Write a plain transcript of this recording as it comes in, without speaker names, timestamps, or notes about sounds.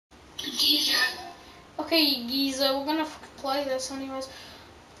Okay, you geezer, we're gonna play this anyways.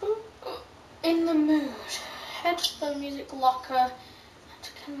 In the mood. Head to the music locker.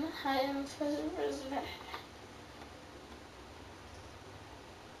 I am for the resident.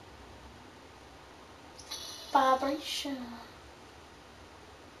 Vibration.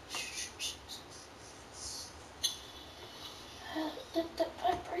 The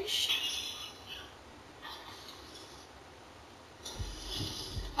vibration.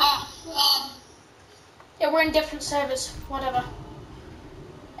 Yeah, we're in different servers. Whatever.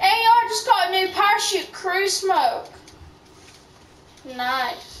 Hey, I just got a new parachute crew smoke.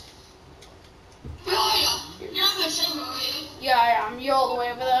 Nice. Yeah, I am. You're all the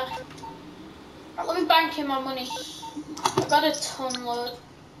way over there. Right, let me bank in my money. I've got a ton load.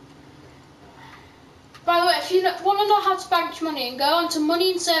 By the way, if you want to know how to bank your money, go onto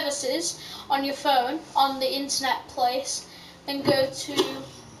Money and Services on your phone, on the internet place, then go to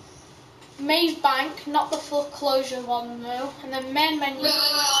Maze Bank, not the foreclosure one though, and then main menu,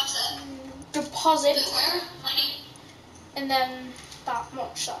 deposit, and then that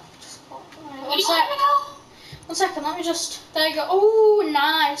much. One second, let me just, there you go. Oh,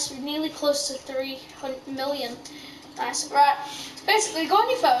 nice, we're nearly close to 300 million. Nice, right, so basically go on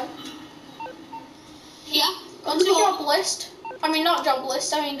your phone. Yeah. Go into job list. I mean, not job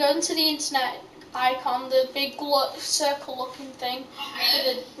list. I mean, go into the internet icon, the big circle-looking thing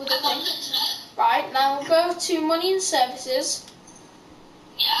with the thing. Right now, go to Money and Services.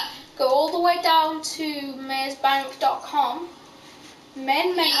 Yeah. Go all the way down to mazebank.com.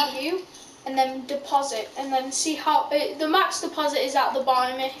 Main menu, and then deposit, and then see how the max deposit is at the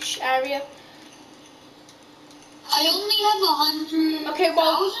bottom-ish area. I only have 100. Okay,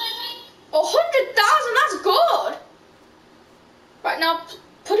 well. 100,000, that's good. Right now,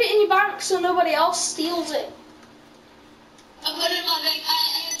 put it in your bank so nobody else steals it. I put it in my bank. I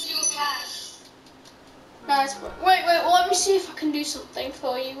have zero cash. Nice. Wait, well, let me see if I can do something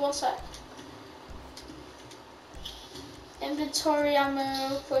for you. One sec. Inventory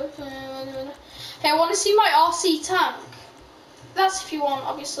ammo. Hey, I want to see my RC tank. That's if you want,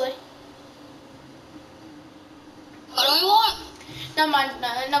 obviously. What do I want? Never mind,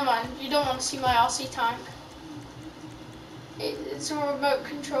 never mind. You don't want to see my RC tank. It's a remote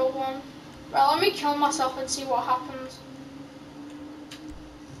control one. Right, let me kill myself and see what happens.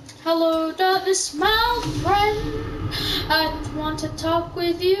 Hello, darkness, my friend. I want to talk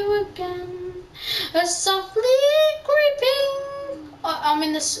with you again. Softly creeping. I'm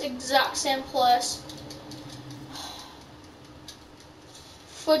in this exact same place.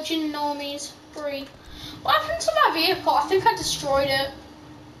 Fudging normies free. What happened to my vehicle? I think I destroyed it.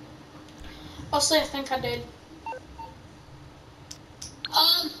 Honestly, I think I did.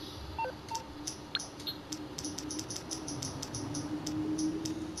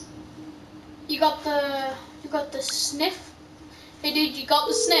 You got the sniff? Hey dude, you got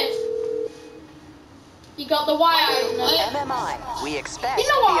the sniff? You got the wire opener? MMI, we expect You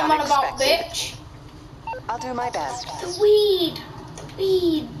know what the I'm on about, unexpected. bitch. I'll do my best. The weed. The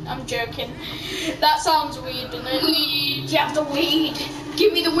weed. I'm joking. That sounds weird, doesn't it? Weed. You have the weed.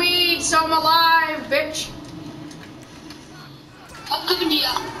 Give me the weed so I'm alive, bitch. I'm giving you.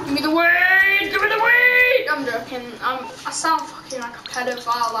 Give me the weed. Give me the weed. I'm joking. I sound fucking like a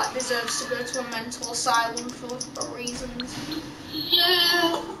pedophile that deserves to go to a mental asylum for reasons.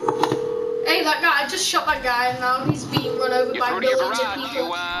 Yeah. Hey, that guy, I just shot that guy and now he's being run over by millions of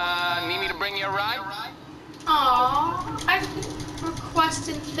people. You need me to bring you a ride? Aww, I've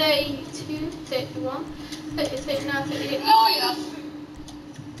requested 32, 31, 30, 39, 38. Oh, yeah.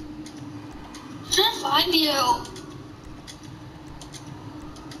 I'm trying to find you.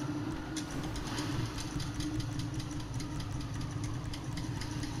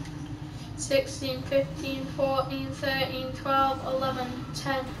 $16, $15, $14, $13, $12, $11,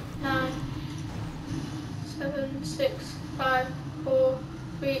 $10, $9, $7, $6, $5, $4,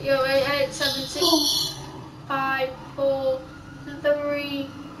 $3, $8, $7, $6, $5, $4, $3,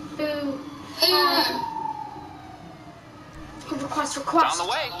 $2, $1. Request. On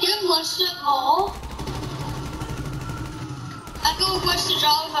the way. You have lunch at all? I can request a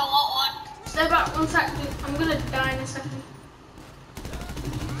job if I want one. Stay back 1 sec, dude. I'm gonna die in a second.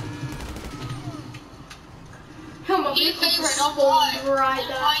 Hell, my vehicle just spawned right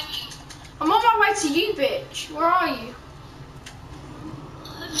there. I'm on my way to you, bitch. Where are you?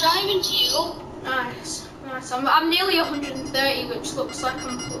 I'm driving to you. Nice. I'm nearly 130, which looks like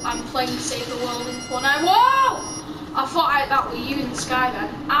I'm playing Save the World in Fortnite. Whoa! I thought that were you in the sky then.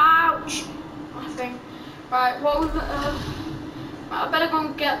 Ouch! I think. Right, what was I better go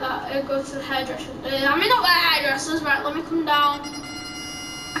and get that. Go to the hairdresser. I mean, not the hairdressers. Right, let me come down.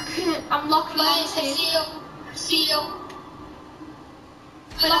 I couldn't. I'm locking Bye, on to see you. See you.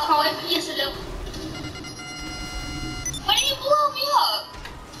 Lock on. Yes, I do. Why did you blow me up?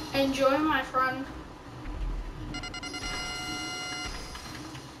 Enjoy, my friend.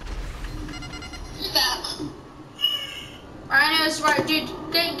 You're back. Rhino's right, dude.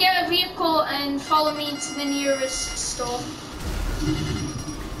 Get a vehicle and follow me to the nearest store.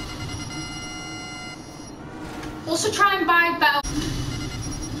 Also try and buy better.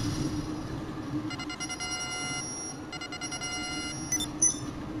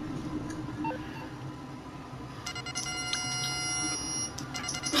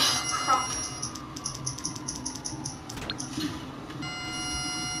 Crap.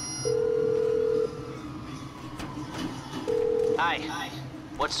 Hi.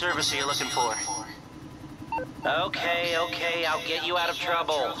 What service are you looking for? Okay, I'll get you out of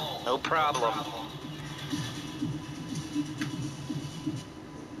trouble. No problem.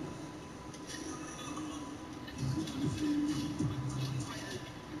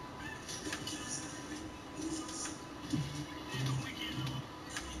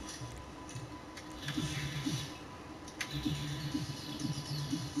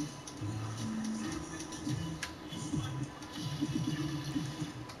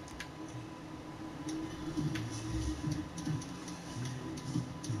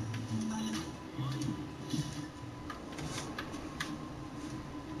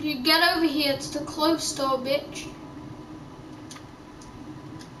 You get over here to the clothes store, bitch.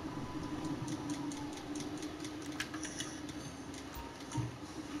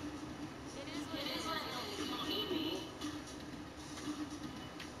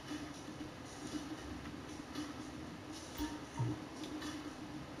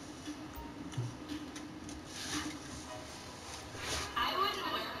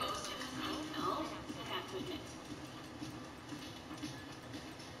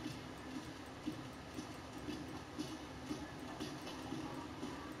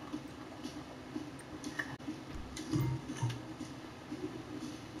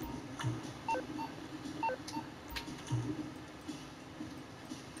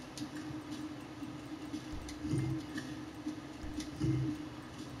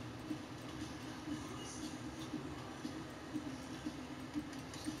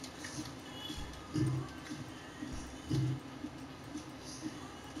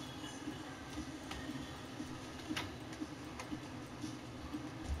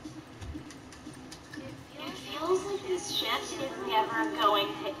 It feels like this shift is never going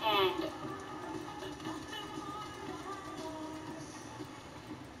to end.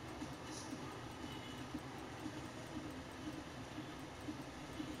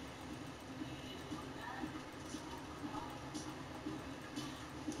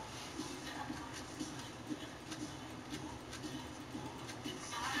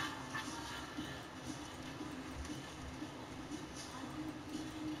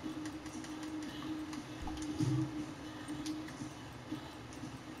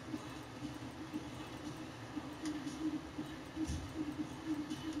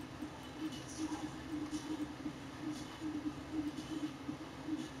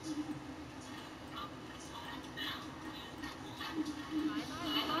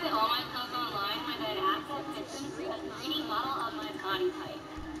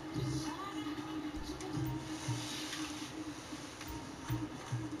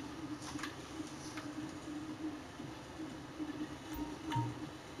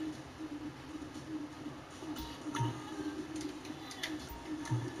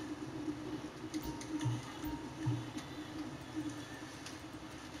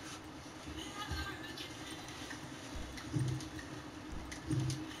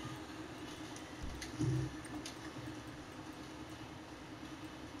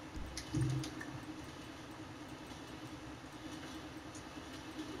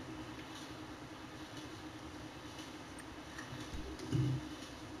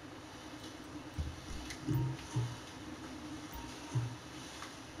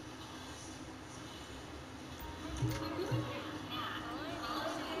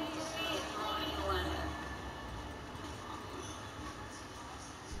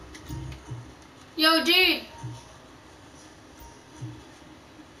 Yo, dude.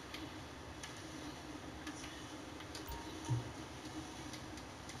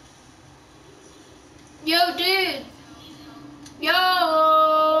 Yo, dude. Yo.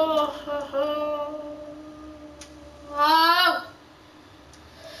 Oh.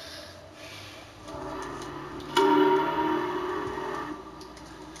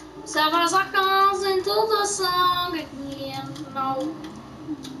 Several seconds into the song again. Now,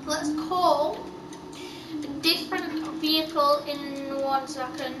 let's call a different vehicle in 1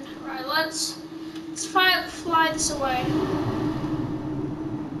 second. Right, let's fly this away.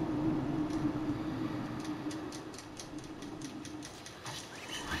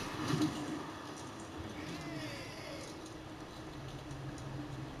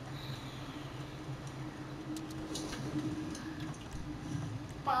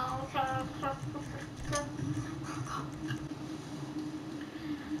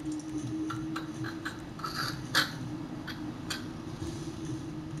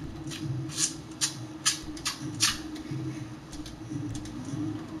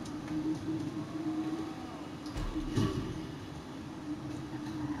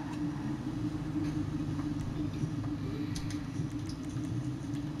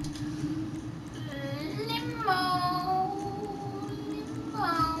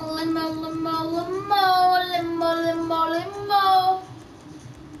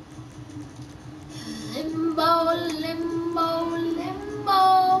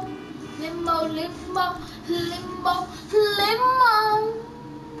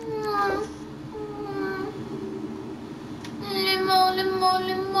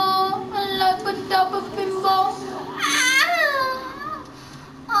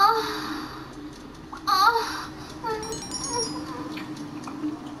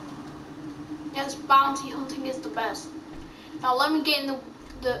 Yes, bounty hunting is the best. Now let me get in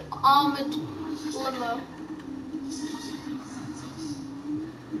the armored limo.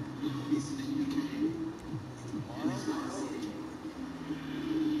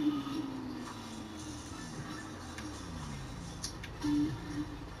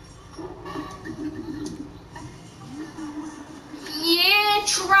 Yeah,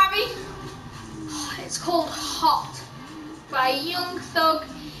 Travi. It's called Hot by Young Thug,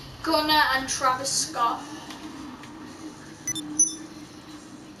 Gunner and Travis Scott.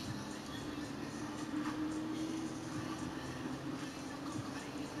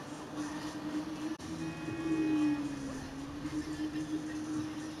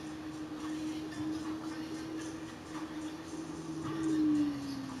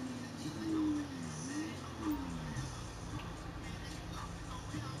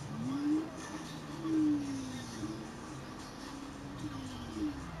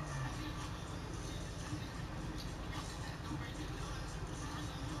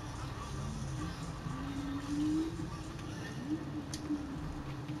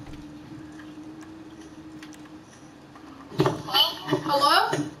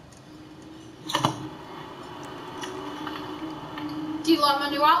 Hello? Do you like my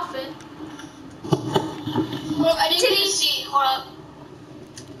new outfit? Well, I didn't even see it. Hold up.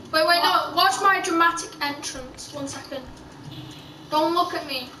 Wait, no. Watch my dramatic entrance. 1 second. Don't look at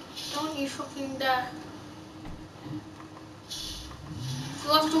me. Don't you fucking dare.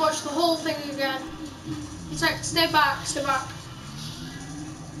 You'll have to watch the whole thing again. Stay back, stay back.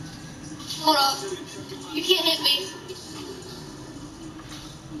 Hold up. You can't hit me.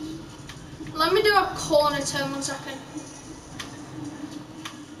 Let me do a corner turn, 1 second.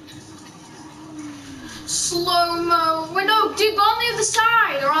 Slow-mo. Wait, no, dude, go on the other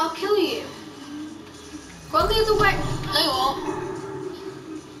side or I'll kill you. Go on the other way. No, you won't.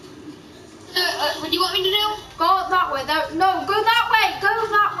 What do you want me to do? Go that way. No, go that way. Go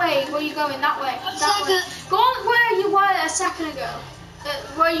that way. Where are you going? That way. That way. Go on where you were a second ago.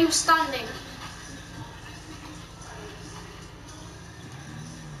 Where you were standing.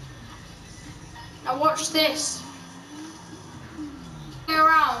 Now watch this. Go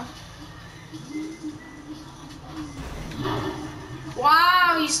around.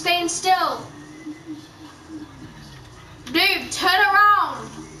 Wow, you're staying still. Dude, turn around.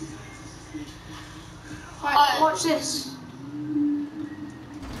 Right, watch this.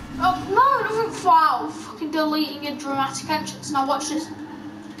 Oh, no, it doesn't. Wow, fucking deleting your dramatic entrance. Now watch this.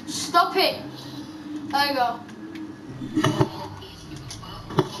 Stop it. There you go.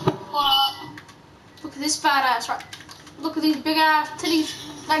 Look at this badass, right? Look at these big ass titties.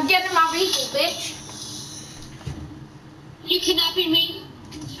 Now get in my vehicle, bitch. You kidnapping me?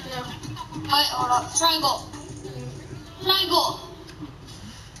 No. Wait, hold up. Triangle. Triangle.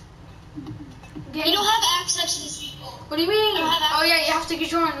 You don't have access to these people. What do you mean? I don't have Oh yeah, you have to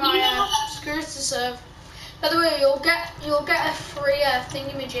join You my don't have access. security serve. By the way, you'll get a free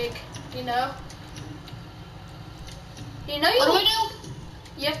thingamajig. You know. You know you. What do I do?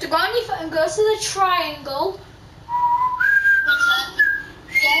 You have to go on your foot and go to the triangle. What's that?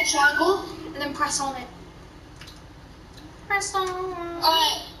 Yeah, triangle. And then press on it. Press on.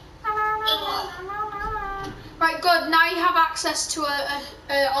 Alright. Right, good. Now you have access to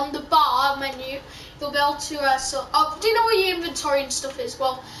on the bar menu. You'll be able to do you know where your inventory and stuff is?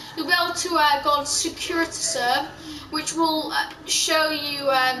 Well, you'll be able to go on security serve, which will show you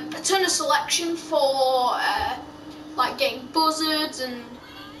a ton of selection for like getting buzzards and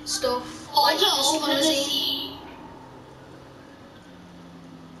stuff. Like this Also, open the limousine. sea.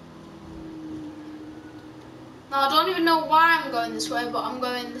 Now I don't even know why I'm going this way, but I'm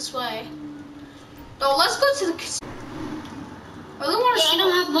going this way. No, let's go to the casino. I really want to But I see.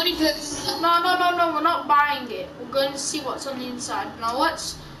 don't have money for this. No, we're not buying it. We're going to see what's on the inside. Now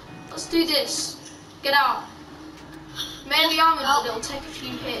let's do this. Get out. Maybe armored, but it'll take a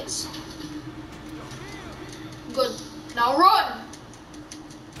few hits. Good. Now run.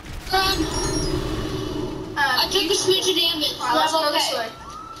 I took a smidge of damage. Alright, let's but I'm go this okay. way.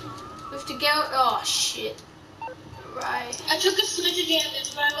 We have to go. Oh shit. Right. I took a smidge of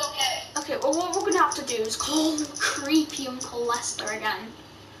damage, but I'm okay. Okay. Well, what we're gonna have to do is call creepy Uncle Lester again.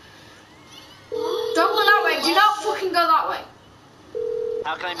 Don't go that way. Do not fucking go that way.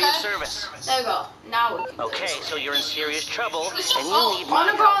 How can I be of service? There we go. Now we can go Okay, this way. so you're in serious trouble, and you need I my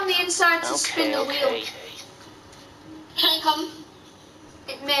wanna go help. on the inside to spin Okay, the wheel. okay. Can I come?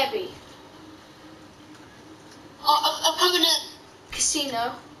 It may be. Oh, I'm coming in.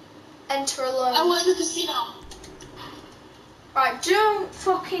 Casino. Enter I alone. want the casino. Right, don't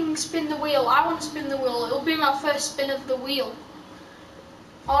fucking spin the wheel. I want to spin the wheel. It'll be my first spin of the wheel.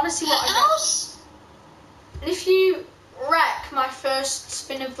 I want to see what I get. House? And if you wreck my first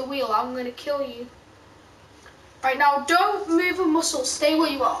spin of the wheel, I'm going to kill you. Right, now don't move a muscle. Stay where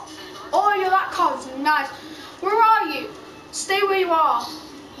you are. Oh, yeah, that car's nice. Where are you? Stay where you are.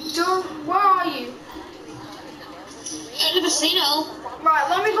 Where are you? At the casino. Right,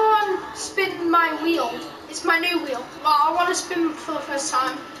 let me go and spin my wheel. It's my new wheel. Well, I want to spin for the first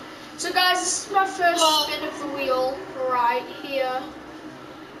time. So guys, this is my first spin of the wheel right here.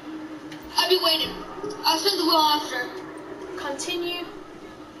 I'll be waiting. I'll spin the wheel after. Continue.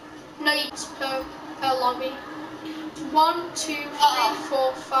 No, it's per lobby. 1, 2, 3,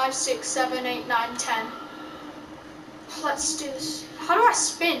 4, 5, 6, 7, 8, 9, 10. Let's do this. How do I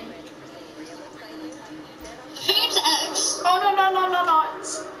spin? I think it's X. Oh no.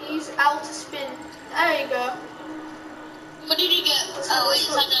 Use L to spin. There you go. What did you get? Let's Oh, wait, it's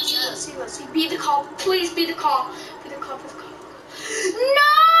not done let's yet. see. Be the car. Please be the car. Be the car.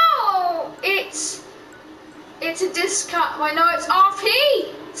 No! It's a discount. Wait, no, it's RP.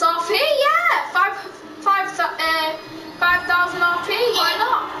 It's RP, yeah. 5,000 RP. Why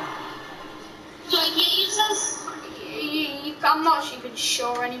not? So I can't use this? I'm not even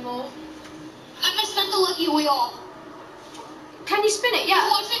sure anymore. I'm gonna spin the lucky wheel. Can you spin it? Yeah.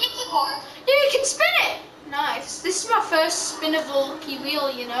 Once I get the car. Yeah, you can spin it. Nice. This is my first spin of the lucky wheel,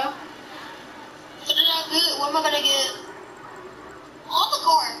 you know. What did I get? What am I gonna get? On the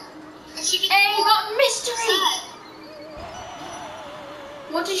car. I should get Hey, the you car. got mystery. Set.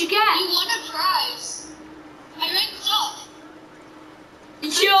 What did you You get? won a prize. I ranked up.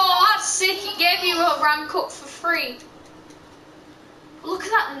 Yo, that's sick. He gave you a rank up for free. Look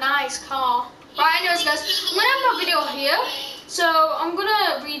at that nice car. Right, anyways guys, I'm gonna end my video here. So I'm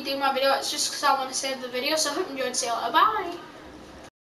gonna redo my video. It's just because I want to save the video. So I hope you enjoyed. See you later. Bye.